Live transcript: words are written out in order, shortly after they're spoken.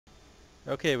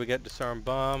Okay, we got disarm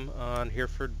bomb on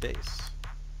Hereford base.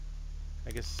 I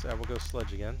guess I will go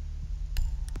sludge again.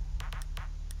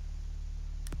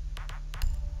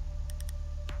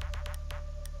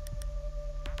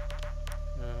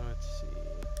 Let's see.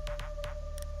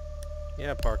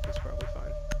 Yeah, parking's probably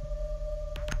fine.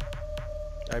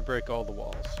 I break all the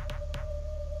walls.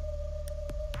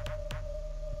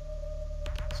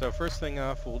 So first thing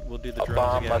off, we'll do the A drones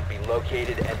bomb again. must be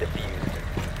located and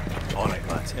defused. All right,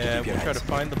 lads. And we'll try to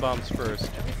find the bombs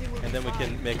first, and then we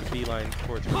can make a beeline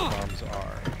towards where the bombs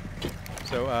are.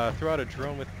 So throw out a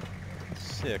drone with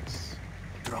 6.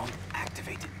 Drone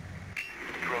activated.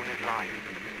 Drone is live.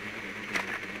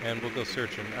 And we'll go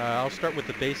searching. I'll start with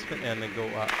the basement and then go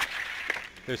up.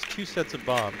 There's 2 sets of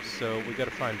bombs, so we got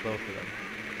to find both of them.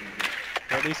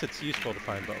 Or at least it's useful to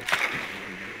find both.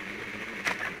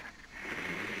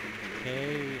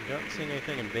 Okay, not seeing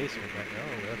anything in basement right now.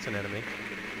 Oh, that's an enemy.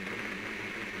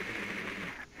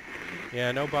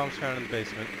 Yeah, no bombs found in the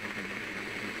basement.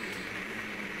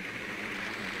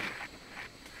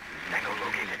 Tango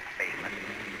located. Basement.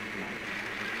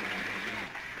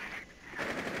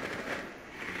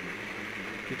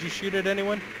 Did you shoot at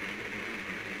anyone?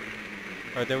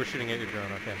 Or they were shooting at your drone,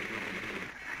 okay.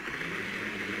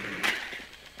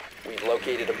 We've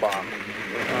located a bomb.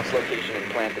 Move to its location and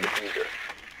plant the diffuser.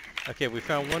 Okay, we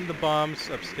found one of the bombs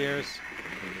upstairs.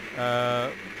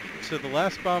 So the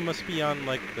last bomb must be on,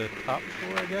 like, the top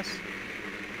floor, I guess?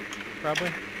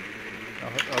 Probably?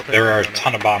 There are a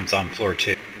ton of bombs on floor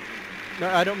 2. No,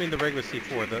 I don't mean the regular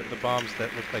C4, the bombs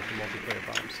that look like the multiplayer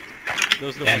bombs.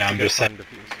 Those are the And ones I'm that just get saying- fun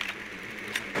defuse.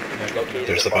 Located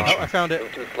There's a bomb. bunch Oh, I found it!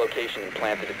 Move to its location and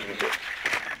plant the diffuser.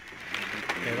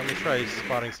 Okay, let me try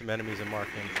spotting some enemies and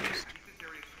marking them first.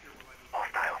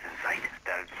 Hostiles in sight.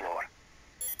 Third floor.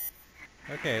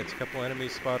 Okay, it's a couple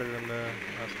enemies spotted on the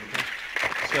last floor.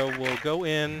 So we'll go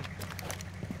in.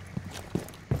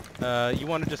 You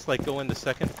want to just like go in the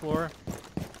second floor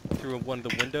through one of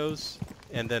the windows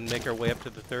and then make our way up to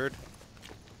the third.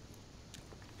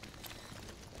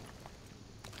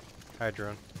 Hi,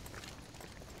 drone.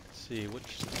 Let's see,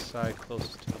 which side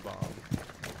closest to the bomb?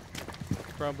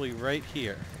 Probably right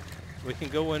here. We can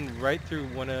go in right through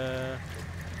one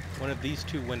of these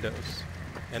 2 windows,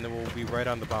 and then we'll be right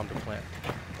on the bomb to plant.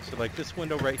 So like this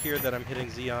window right here that I'm hitting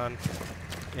Z on,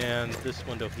 and this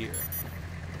window here.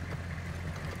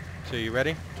 So you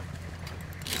ready?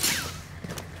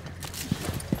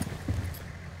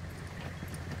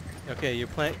 Okay, you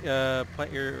plant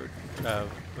your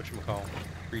whatchamacall,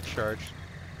 breach charge,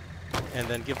 and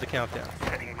then give the countdown.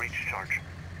 Setting breach charge.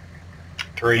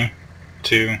 3,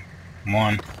 2,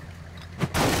 1.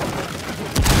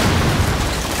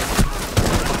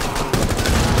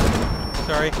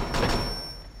 Sorry.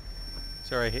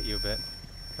 Sorry, I hit you a bit.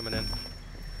 Coming in.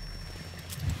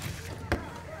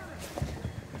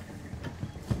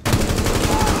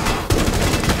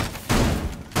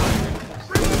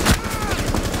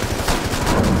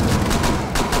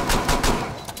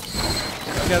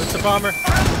 Yeah, that's a bomber.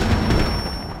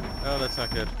 Oh, that's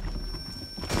not good.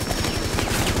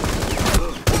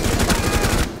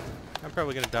 I'm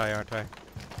probably gonna die, aren't I?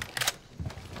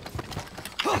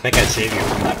 I think I saved you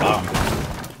from that bomb.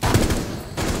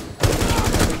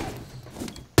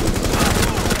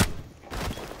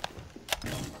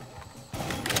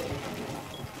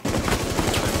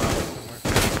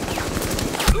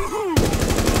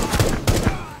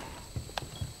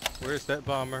 Where's that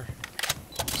bomber?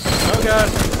 Oh god!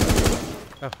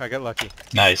 Oh, I got lucky.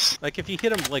 Nice. Like if you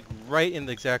hit them like right in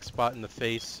the exact spot in the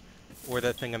face or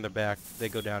that thing on their back, they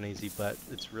go down easy, but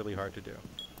it's really hard to do.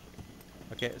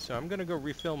 Okay, so I'm gonna go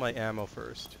refill my ammo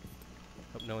first.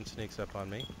 Hope no one sneaks up on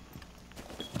me.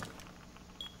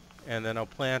 And then I'll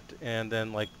plant, and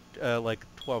then like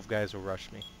 12 guys will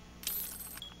rush me.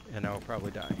 And I'll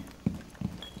probably die.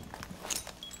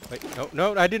 Wait, no,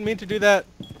 no, I didn't mean to do that!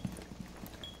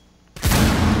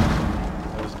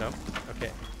 That was dumb.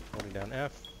 Okay, holding down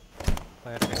F.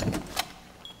 Planting.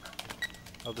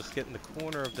 I'll just get in the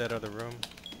corner of that other room.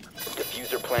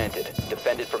 Diffuser planted.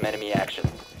 Defended from enemy action.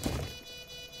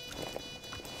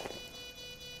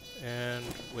 And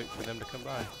wait for them to come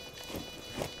by.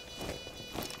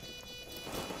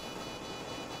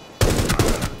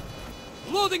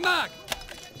 Loading mag!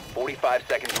 45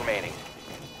 seconds remaining.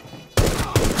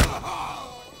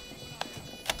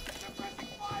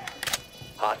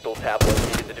 Hostiles have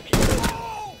located the diffuser.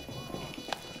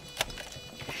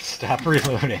 Stop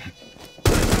reloading.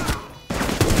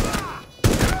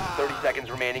 30 seconds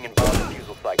remaining in bomb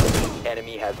defusal cycle.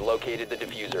 Enemy has located the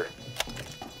diffuser.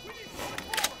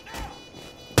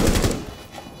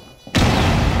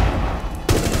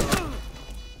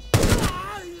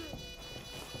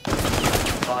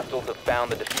 Hostiles have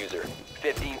found the diffuser.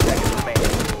 15 seconds remaining.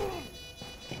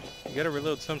 You gotta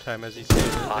reload sometime, as he said.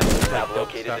 Hostiles have Don't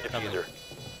located stop the coming diffuser.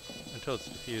 until it's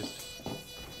defused.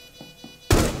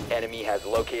 Enemy has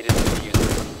located the diffuser.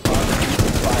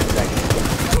 5 seconds.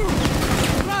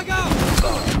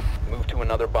 Bomb. Move to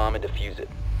another bomb and defuse it.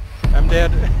 I'm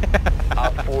dead.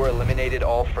 Op 4 eliminated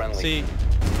all friendlies. See,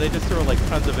 they just throw like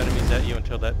tons of enemies at you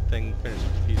until that thing finishes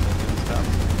defusing and stop.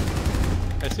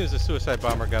 As soon as the suicide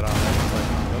bomber got on, I was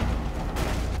like, nope.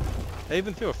 I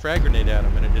even threw a frag grenade at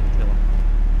him and it didn't kill him.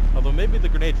 Although maybe the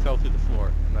grenade fell through the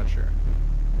floor. I'm not sure.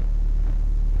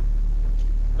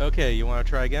 Okay, you want to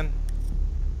try again?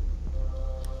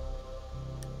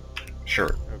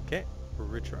 Sure. Okay,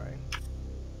 we're retrying.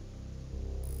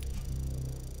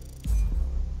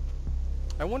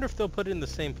 I wonder if they'll put it in the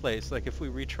same place. Like if we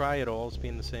retry, it'll always be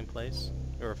in the same place,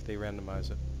 or if they randomize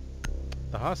it.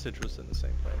 The hostage was in the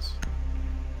same place.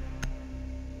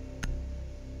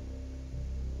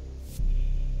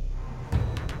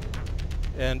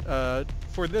 And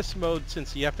for this mode,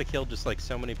 since you have to kill just like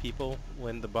so many people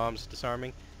when the bomb's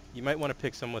disarming, you might want to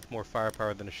pick someone with more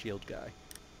firepower than a shield guy,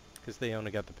 because they only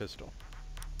got the pistol.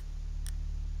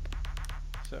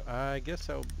 So I guess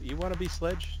you want to be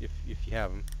Sledge if you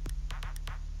have him.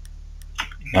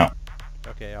 No.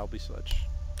 Okay, I'll be Sledge.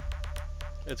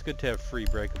 It's good to have free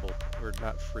breakable, or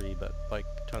not free, but like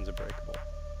tons of breakable.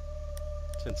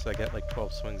 Since I got like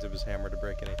 12 swings of his hammer to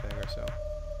break anything or so.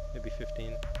 Maybe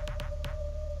 15.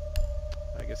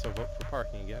 I guess I'll vote for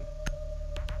parking again.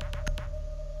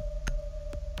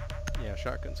 Yeah,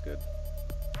 shotgun's good.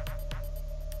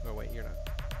 Oh wait, you're not.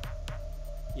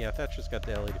 Yeah, Thatcher's got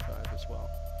the L85 as well.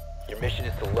 Your mission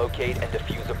is to locate and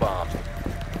defuse a bomb.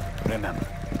 Remember,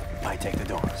 I take the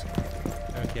doors.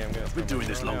 Okay, I'm gonna. I've been doing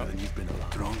this longer than you've been alive.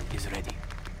 Drone is ready.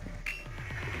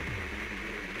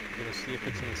 Gonna see if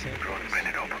it's in the same place.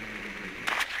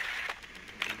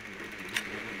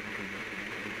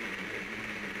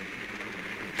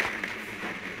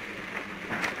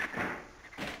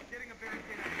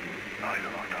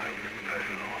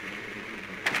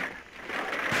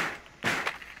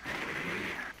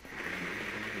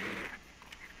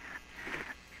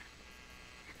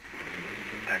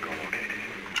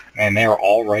 And they're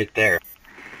all right there.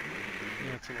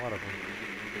 Yeah, it's a lot of them.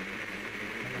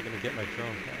 How am I gonna get my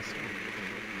drone past them?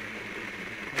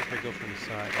 What if I go from the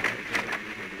side?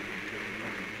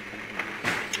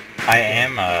 I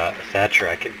am Thatcher.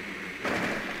 I could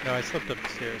No, I slipped up the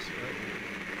stairs.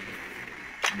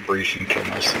 breach and kill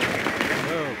most of them.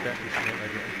 Oh crap, you should get my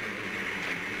drone.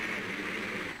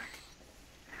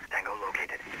 Tango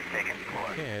located. Second floor.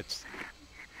 Okay, it's...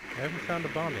 I haven't found a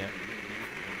bomb yet.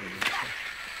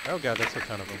 Oh god, that's a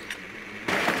ton of them.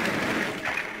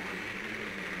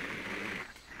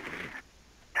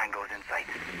 Tango's in sight.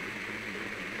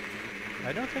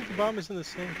 I don't think the bomb is in the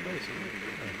same place, is it?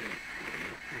 Oh.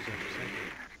 That was interesting.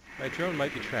 My drone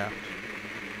might be trapped.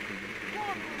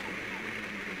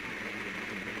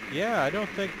 Yeah, I don't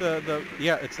think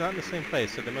yeah, it's not in the same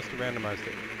place, so they must have randomized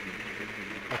it.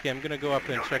 Okay, I'm gonna go up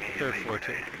and check the third floor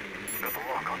too. Got the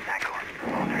lock on Tango.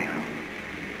 All three of them.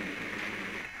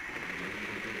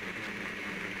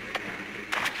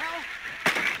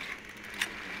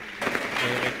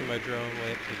 Okay, making my drone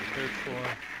way up to the third floor.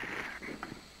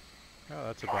 Oh,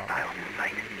 that's a bomb. Hostiles in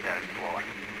sight. Third floor.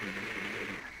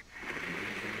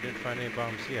 Didn't find any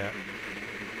bombs yet.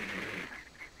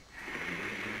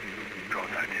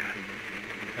 Drone's active.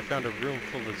 I found a room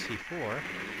full of C4.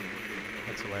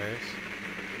 That's hilarious.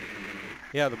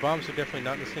 Yeah, the bombs are definitely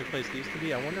not in the same place they used to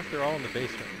be. I wonder if they're all in the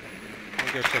basement. Let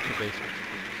me go check the basement.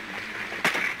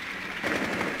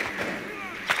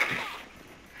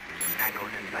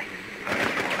 Tango's in sight.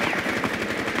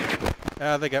 Third floor.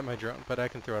 Ah, they got my drone, but I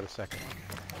can throw out a second one.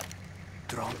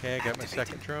 Drone Okay, I got my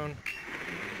second drone.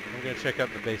 I'm gonna check out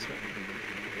the basement.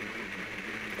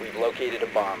 We've located a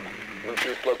bomb. Move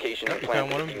to its location Oh, and you plant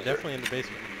found the one of them? diffuser. Definitely in the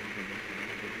basement.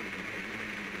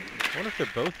 I wonder if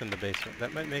they're both in the basement.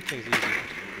 That might make things easier.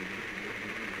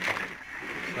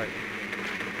 Slightly.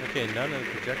 Okay, none in the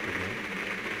projector room.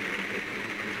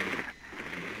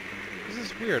 This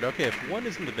is weird. Okay, if one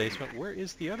is in the basement, where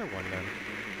is the other one then?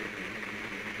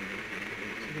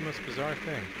 This is the most bizarre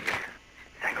thing.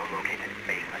 Tango located.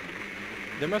 Basement.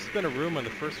 There must have been a room on the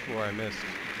first floor I missed.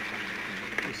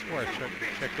 I swore I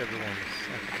checked everyone in the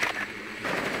second.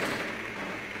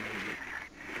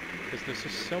 Because there's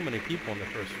just so many people on the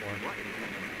first floor.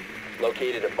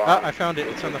 Located a bomb. Ah, I found it.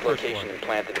 Move It's to on the its first location floor. and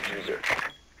plant the diffuser.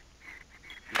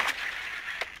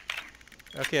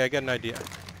 Okay, I got an idea.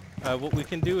 What we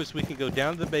can do is we can go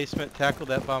down to the basement, tackle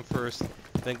that bomb first,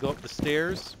 then go up the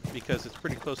stairs, because it's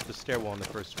pretty close to the stairwell on the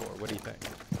first floor. What do you think?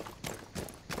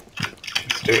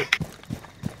 do it.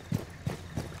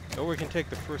 Or we can take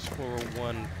the first floor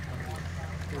one.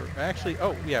 Actually,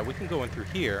 oh yeah, we can go in through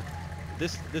here.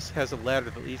 This has a ladder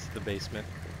that leads to the basement,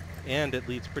 and it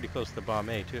leads pretty close to bomb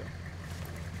A too.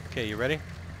 Okay, you ready?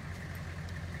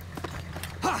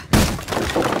 Okay, no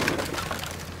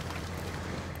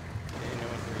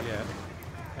one here yet.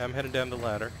 I'm heading down the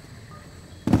ladder.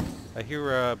 I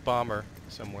hear a bomber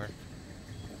somewhere.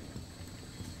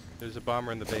 There's a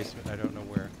bomber in the basement. I don't know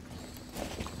where.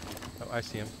 Oh, I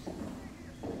see him.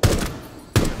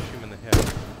 Shoot him in the head.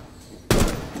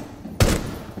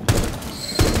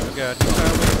 Oh god, he's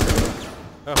finally...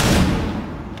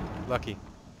 Oh. Lucky.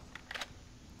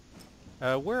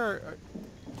 Where are...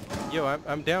 Yo,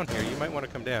 I'm down here. You might want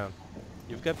to come down.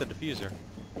 You've got the diffuser.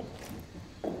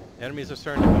 Enemies are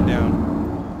starting to come down.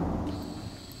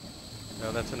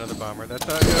 Oh, that's another bomber. That's... oh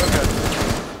god.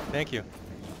 Thank you.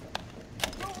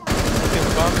 Okay,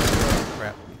 the bomb is...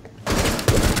 crap.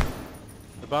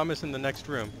 The bomb is in the next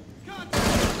room.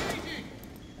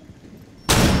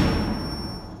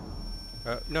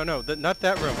 No, not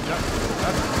that room.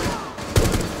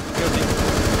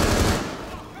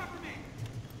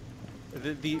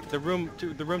 The room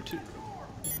to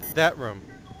that room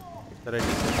that I just.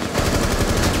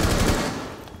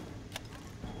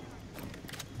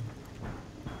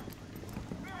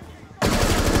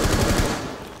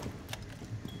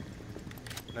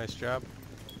 Nice job.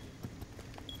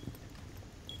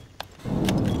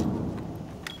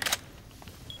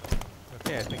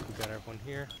 Okay, I think we got everyone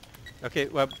here. Okay,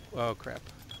 well, oh crap.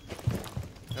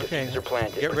 Okay,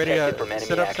 get ready to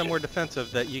set up somewhere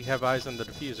defensive that you have eyes on the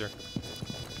diffuser.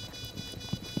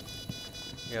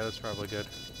 Yeah, that's probably good.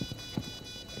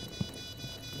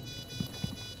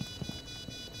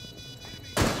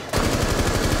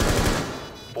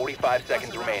 $45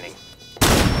 seconds remaining.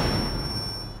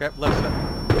 Crap, left side.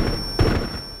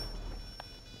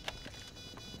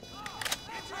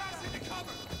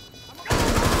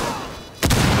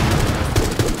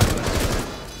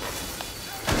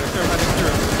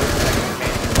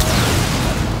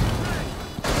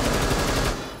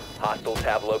 Hostiles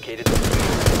have located the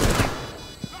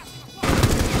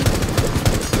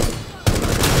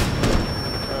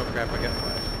Oh crap, I got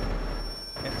flashed.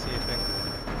 Can't see anything.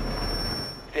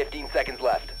 15 seconds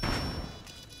left.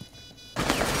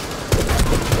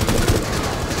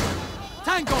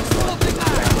 Tango, swapping out!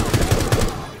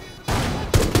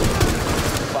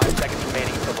 5 seconds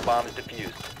remaining until the bomb is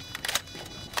defused.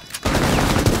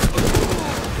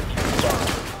 Defuse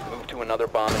bomb. Move to another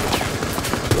bomb and defuse.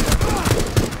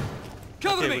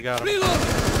 Cover Okay, me! we got him. Reload!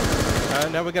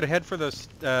 Now we gotta head for the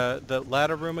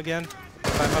ladder room again.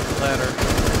 Climb up the ladder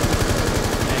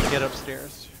and get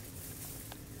upstairs.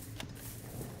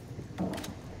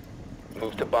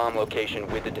 Move to bomb location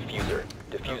with the diffuser.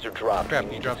 Diffuser dropped. Crap, You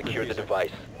you need to dropped the secure the diffuser.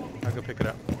 device. I'll go pick it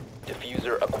up.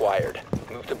 Diffuser acquired.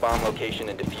 Move to bomb location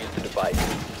and defuse the device.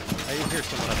 I can hear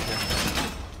someone up here.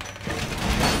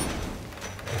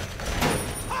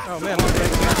 Oh man,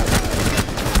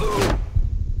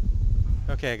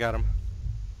 okay, I got him.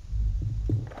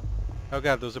 Oh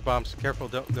god, those are bombs. Careful,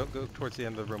 don't go towards the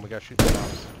end of the room. We gotta shoot the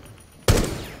bombs.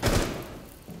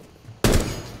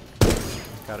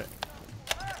 Got it.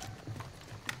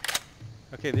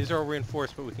 Okay, these are all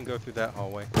reinforced, but we can go through that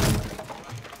hallway.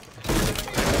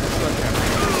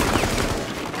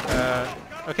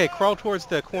 Okay, crawl towards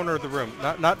the corner of the room.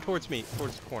 Not towards me,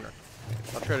 towards the corner.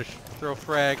 I'll try to throw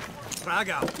frag. Frag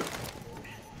out.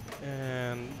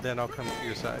 And then I'll come to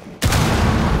your side.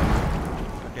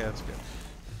 Okay, that's good.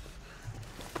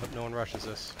 Hope no one rushes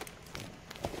us.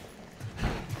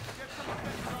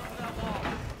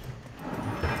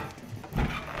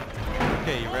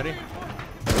 Okay, you ready?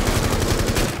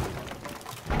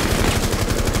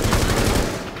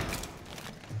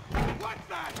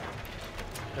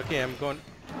 Okay, I'm going...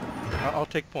 I'll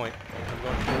take point. I'm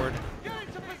going forward.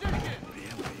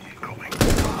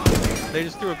 They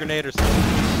just threw a grenade or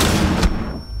something.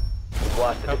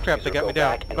 Oh crap, they got me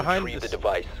down. Behind the this.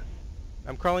 device.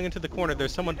 I'm crawling into the corner.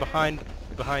 There's someone behind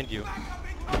you.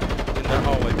 In that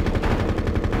hallway.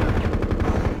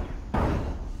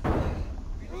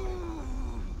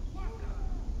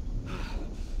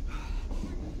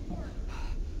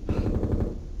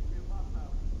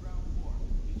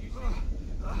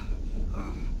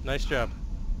 Nice job.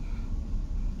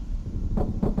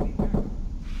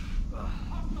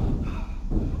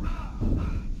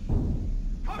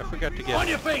 I forgot to get On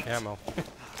your feet! ammo.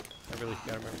 I really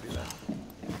gotta remember to do that.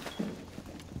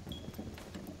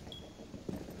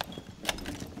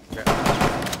 Okay.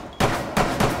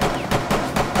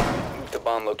 Move to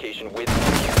bomb location with...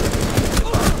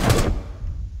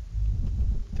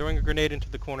 Throwing a grenade into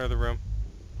the corner of the room.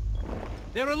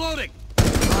 They're reloading!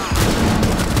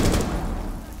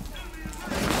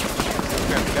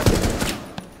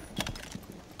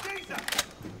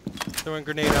 Throwing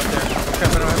grenade out there. Oh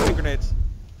crap, I don't have any grenades.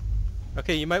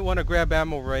 Okay, you might want to grab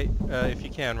ammo right, if you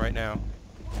can right now.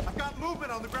 I've got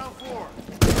movement on the ground floor.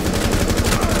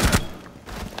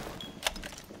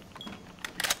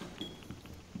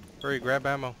 Hurry, grab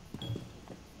ammo.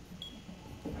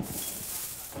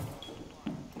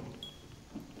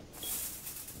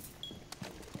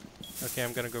 Okay,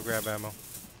 I'm gonna go grab ammo.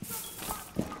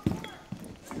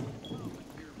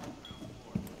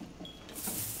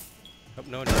 Oh,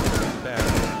 no, back.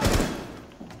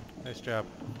 Nice job.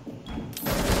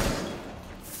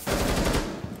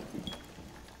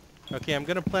 Okay, I'm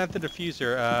gonna plant the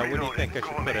diffuser. Where do you think I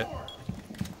should put it?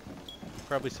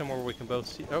 Probably somewhere where we can both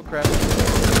see. Oh crap!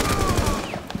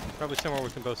 Probably somewhere we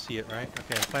can both see it, right?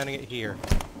 Okay, I'm planting it here,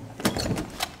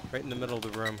 right in the middle of the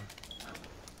room.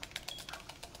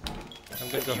 I'm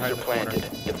gonna go hide in Diffuser the corner.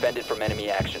 planted. Defend it from enemy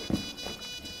action.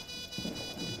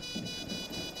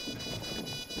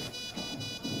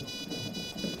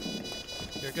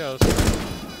 Here it goes.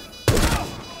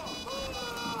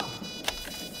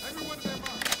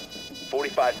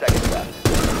 45 seconds left.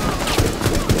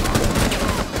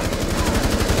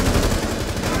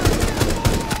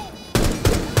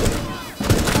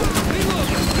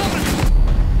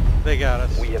 They got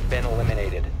us. We have been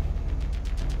eliminated.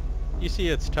 You see,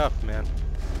 it's tough, man,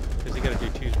 because you gotta do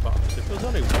 2 bombs. If it was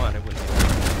only 1, it wouldn't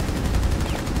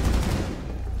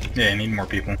be. Yeah, I need more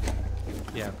people.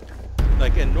 Yeah.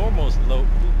 Like, in normal is the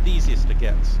easiest it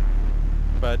gets.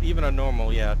 But even on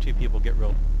normal, yeah, 2 people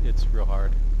it's real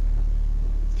hard.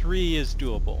 3 is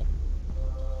doable.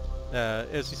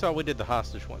 As you saw, we did the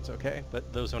hostage ones, okay?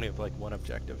 But those only have, like, 1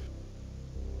 objective.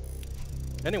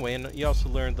 Anyway, and you also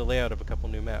learned the layout of a couple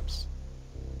new maps.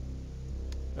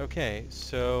 Okay,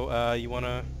 so, you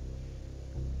wanna...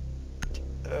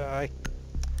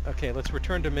 okay, let's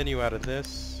return to menu out of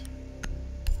this.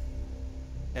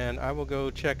 And I will go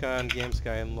check on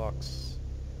GameSky and Lux.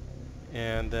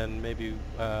 And then maybe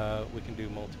we can do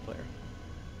multiplayer.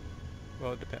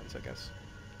 Well, it depends, I guess.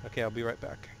 Okay, I'll be right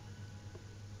back.